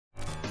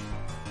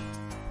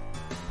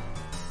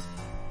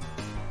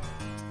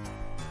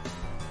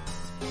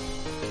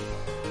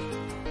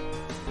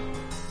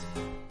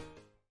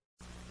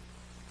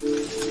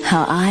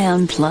how I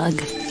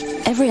unplug.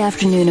 Every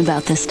afternoon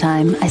about this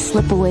time, I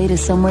slip away to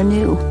somewhere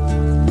new.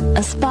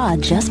 A spa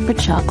just for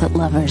chocolate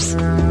lovers.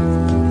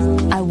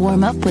 I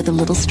warm up with a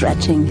little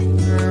stretching,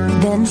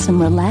 then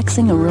some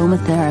relaxing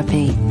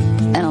aromatherapy,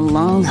 and a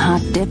long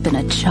hot dip in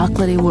a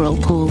chocolatey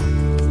whirlpool.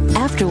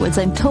 Afterwards,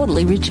 I'm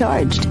totally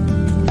recharged.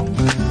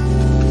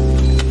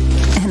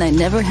 And I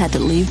never had to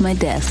leave my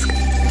desk.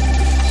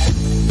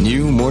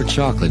 New, more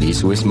chocolatey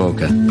Swiss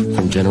Mocha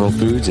from General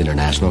Foods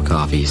International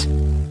Coffees.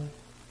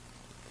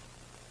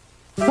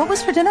 What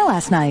was for dinner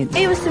last night?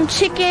 It was some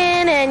chicken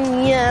and,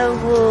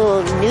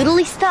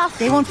 noodly stuff.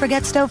 They won't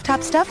forget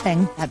stovetop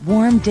stuffing. That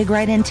warm,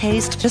 dig-right-in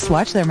taste. Just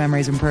watch their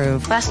memories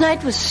improve. Last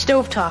night was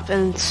stovetop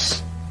and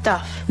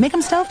stuff. Make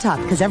them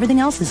stovetop, because everything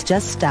else is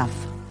just stuff.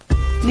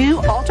 New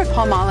Ultra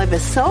Palm Olive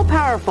is so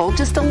powerful,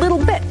 just a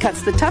little bit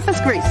cuts the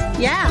toughest grease.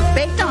 Yeah,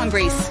 baked on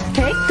grease.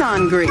 Caked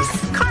on grease.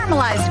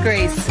 Caramelized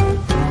grease.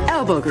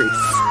 Elbow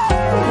grease.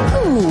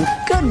 Ooh,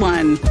 good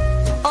one.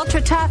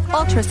 Ultra tough,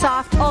 ultra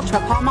soft, Ultra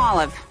Palm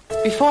Olive.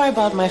 Before I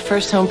bought my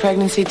first home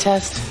pregnancy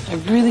test, I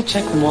really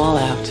checked them all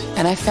out.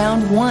 And I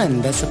found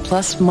one that's a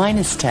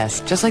plus-minus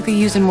test, just like they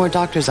use in more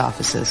doctors'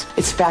 offices.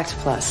 It's Fact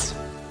Plus.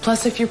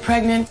 Plus if you're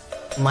pregnant,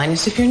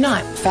 minus if you're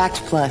not.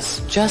 Fact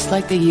Plus, just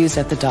like they use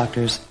at the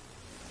doctors.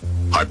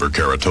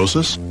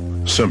 Hyperkeratosis?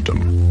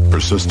 Symptom: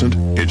 persistent,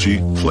 itchy,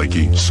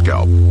 flaky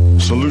scalp.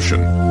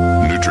 Solution: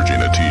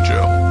 Neutrogena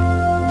T-Gel.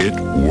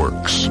 It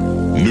works.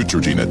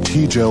 Neutrogena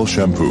T-Gel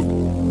Shampoo.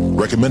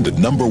 Recommended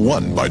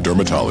 #1 by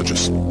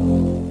dermatologists.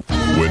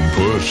 When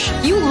push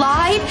You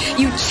lied,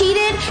 you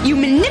cheated, you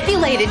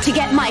manipulated to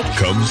get Mike.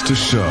 comes to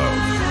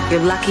shove,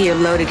 You're lucky you're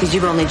loaded because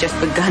you've only just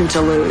begun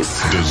to lose.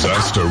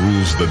 disaster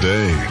rules the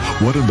day.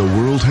 What in the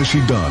world has she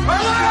done?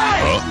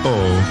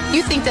 Uh-oh.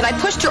 You think that I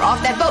pushed her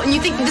off that boat and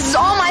you think this is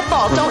all my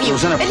fault, don't you?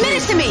 Rosanna, Admit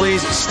it to me.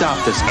 Please stop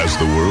this. As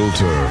the world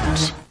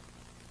turns.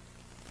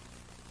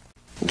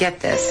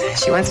 Get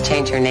this. She wants to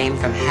change her name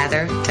from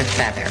Heather to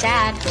Feather.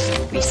 Dad,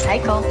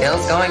 recycle.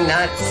 Bill's going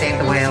nuts. Save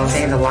the whales,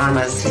 save the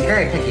llamas. He's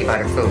very picky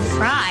about her food.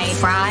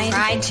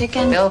 Fried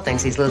chicken. Bill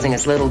thinks he's losing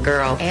his little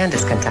girl and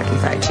his Kentucky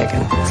Fried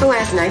Chicken. So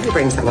last night he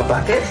brings them a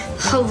bucket.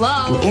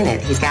 Hello. And in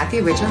it, he's got the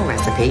original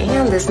recipe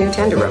and this new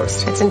tender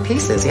roast. It's in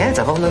pieces. Yeah, it's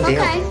a whole new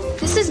deal. Okay,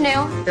 this is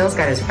new. Bill's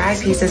got his fried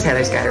pieces.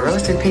 Heather's got her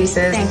roasted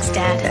pieces. Thanks,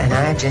 Dad. And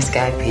I've just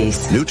got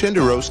peace. New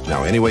tender roast.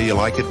 Now, any way you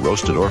like it,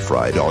 roasted or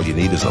fried, all you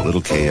need is a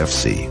little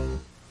KFC.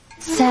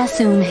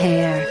 Sassoon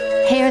hair.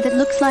 Hair that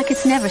looks like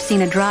it's never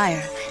seen a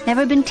dryer,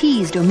 never been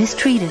teased or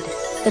mistreated,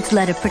 that's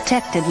led a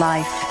protected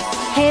life.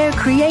 Hair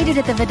created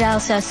at the Vidal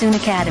Sassoon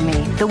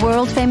Academy, the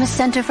world-famous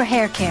center for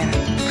hair care.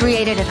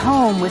 Created at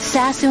home with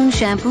Sassoon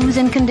shampoos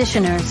and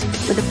conditioners,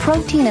 with a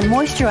protein and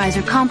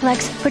moisturizer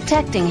complex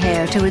protecting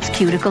hair to its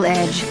cuticle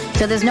edge.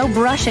 So there's no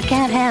brush it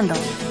can't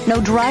handle,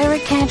 no dryer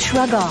it can't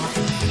shrug off.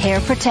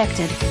 Hair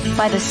protected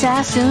by the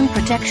Sassoon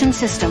Protection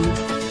System.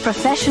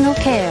 Professional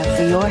care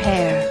for your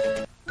hair.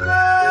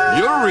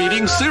 You're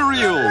eating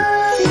cereal.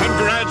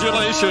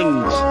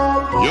 Congratulations.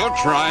 You're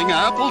trying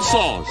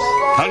applesauce.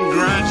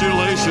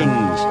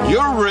 Congratulations.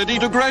 You're ready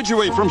to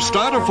graduate from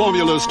starter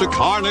formulas to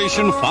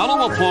Carnation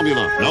follow-up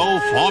formula. No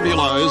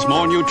formula is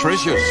more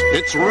nutritious.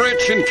 It's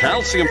rich in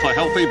calcium for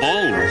healthy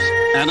bones.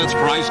 And it's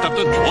priced up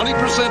to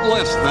 20%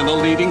 less than the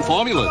leading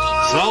formulas.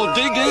 So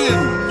dig in.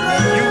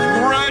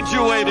 You've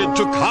graduated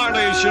to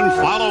Carnation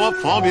follow-up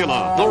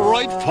formula. The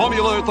right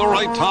formula at the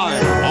right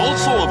time.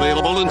 Also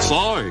available in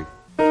soy.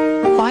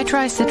 Why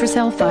try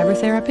Citracel fiber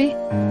therapy?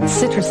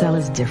 Citracel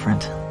is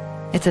different.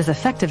 It's as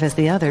effective as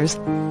the others,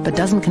 but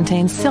doesn't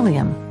contain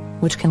psyllium,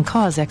 which can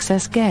cause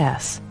excess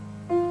gas.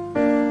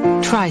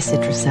 Try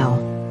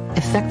Citracel.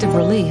 Effective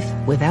relief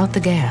without the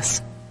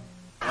gas.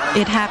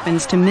 It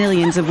happens to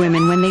millions of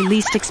women when they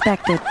least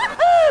expect it.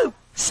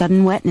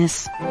 Sudden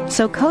wetness.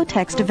 So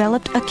Kotex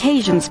developed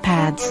Occasions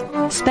pads,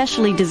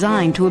 specially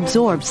designed to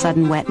absorb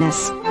sudden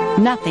wetness.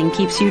 Nothing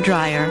keeps you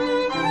drier.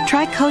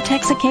 Try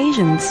Kotex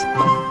Occasions.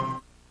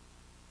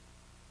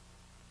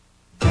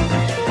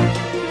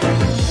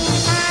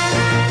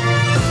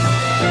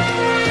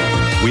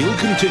 We'll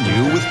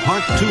continue with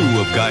part 2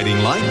 of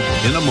Guiding Light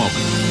in a moment.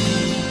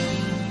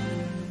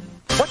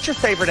 What's your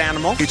favorite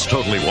animal? It's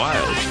totally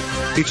wild.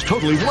 It's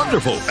totally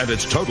wonderful. And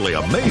it's totally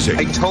amazing.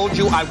 I told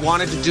you I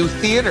wanted to do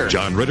theater.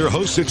 John Ritter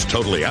hosts It's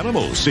Totally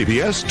Animals,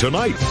 CBS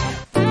tonight.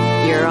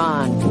 You're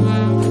on.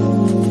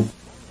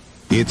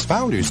 It's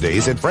Founders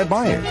Days at Fred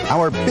Meyer,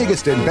 our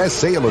biggest and best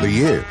sale of the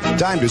year.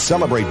 Time to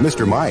celebrate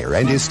Mr. Meyer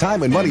and his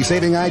time and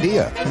money-saving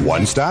idea.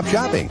 One-stop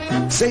shopping.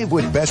 Save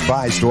with Best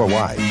Buy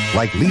store-wide,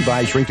 like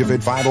Levi's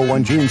Shrink-to-Fit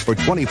 501 jeans for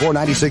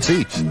 $24.96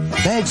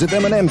 each. Bags of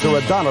M&Ms are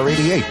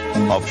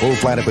 $1.88. A full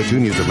flat of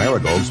petunias or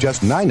marigolds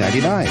just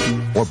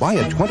 $9.99. Or buy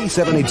a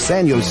 27-inch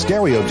Sanyo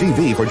stereo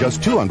TV for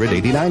just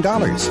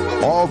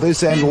 $289. All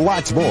this and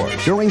lots more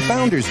during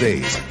Founders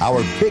Days,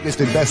 our biggest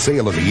and best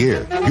sale of the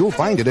year. You'll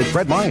find it at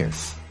Fred Meyer.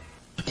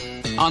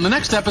 On the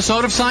next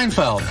episode of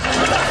Seinfeld.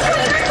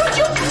 Could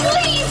you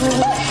please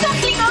put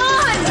something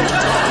on?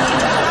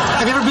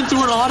 Have you ever been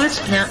through an audit?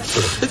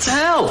 It's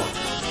hell.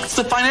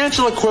 It's the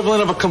financial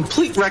equivalent of a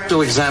complete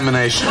rectal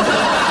examination.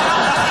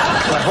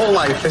 My whole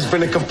life has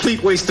been a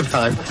complete waste of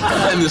time.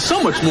 And there's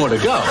so much more to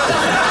go.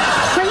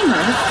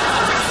 Kramer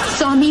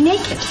saw me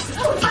naked.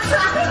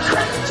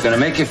 It's gonna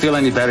make you feel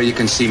any better, you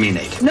can see me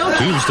naked. No.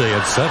 Tuesday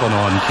at 7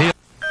 on K.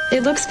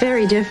 It looks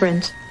very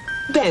different.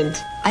 Bent.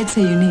 I'd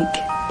say unique.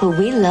 But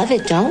we love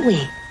it, don't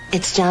we?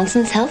 It's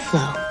Johnson's Health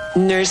Flow.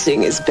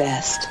 Nursing is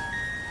best.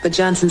 But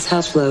Johnson's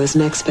Health Flow is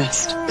next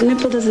best. The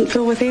nipple doesn't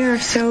fill with air,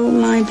 so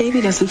my baby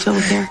doesn't fill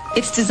with air.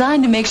 It's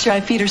designed to make sure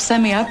I feed her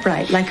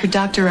semi-upright, like her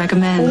doctor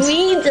recommends.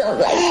 We don't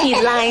like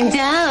you lying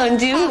down,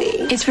 do we?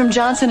 It's from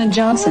Johnson &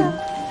 Johnson.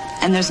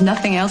 And there's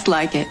nothing else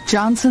like it.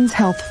 Johnson's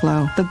Health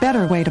Flow, the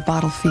better way to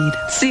bottle feed.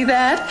 See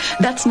that?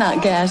 That's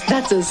not gas,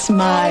 that's a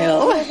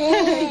smile.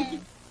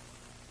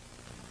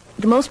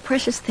 The most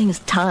precious thing is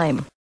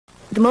time.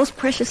 The most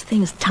precious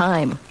thing is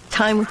time.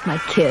 Time with my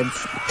kids.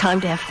 Time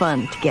to have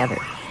fun together.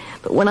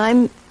 But when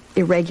I'm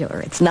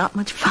irregular, it's not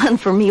much fun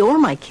for me or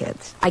my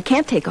kids. I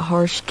can't take a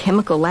harsh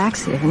chemical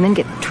laxative and then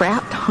get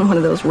trapped on one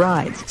of those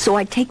rides. So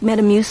I take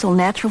Metamucil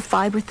natural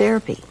fiber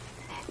therapy.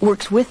 It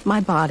works with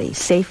my body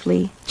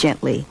safely,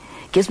 gently.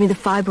 Gives me the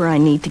fiber I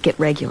need to get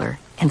regular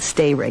and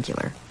stay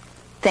regular.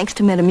 Thanks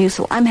to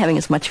Metamucil, I'm having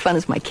as much fun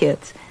as my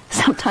kids.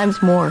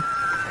 Sometimes more.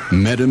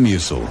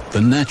 Metamucil, the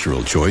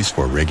natural choice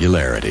for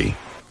regularity.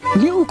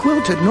 New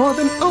Quilted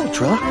Northern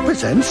Ultra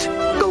presents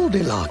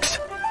Goldilocks.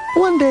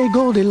 One day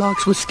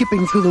Goldilocks was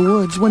skipping through the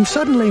woods when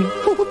suddenly,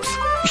 whoops,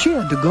 she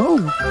had to go.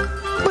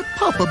 But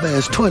Papa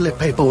Bear's toilet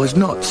paper was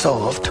not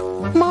soft.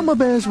 Mama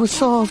Bear's was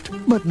soft,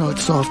 but not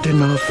soft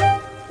enough.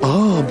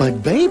 Oh,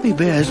 but Baby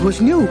Bear's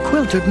was new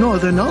Quilted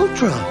Northern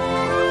Ultra.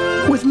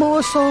 With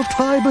more soft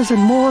fibers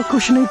and more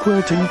cushiony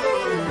quilting,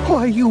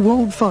 why, you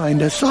won't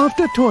find a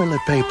softer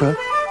toilet paper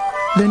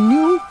than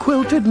new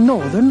Quilted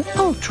Northern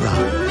Ultra.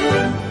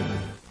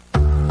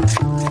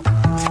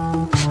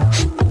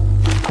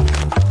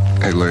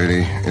 Hey,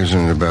 lady,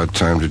 isn't it about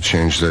time to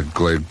change that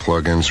Glade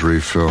plug-ins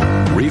refill?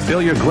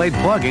 Refill your Glade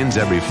plug-ins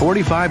every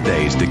 45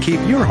 days to keep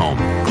your home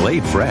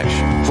Glade fresh.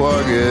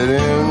 Plug it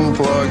in,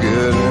 plug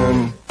it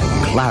in.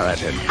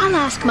 Claritin. I'll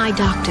ask my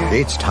doctor.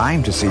 It's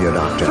time to see your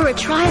doctor. For a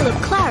trial of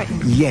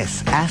Claritin.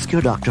 Yes, ask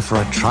your doctor for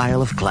a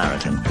trial of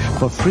Claritin.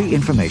 For free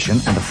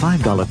information and a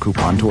 $5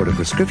 coupon toward a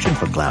prescription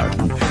for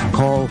Claritin,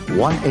 call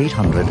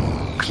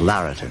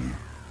 1-800-CLARITIN.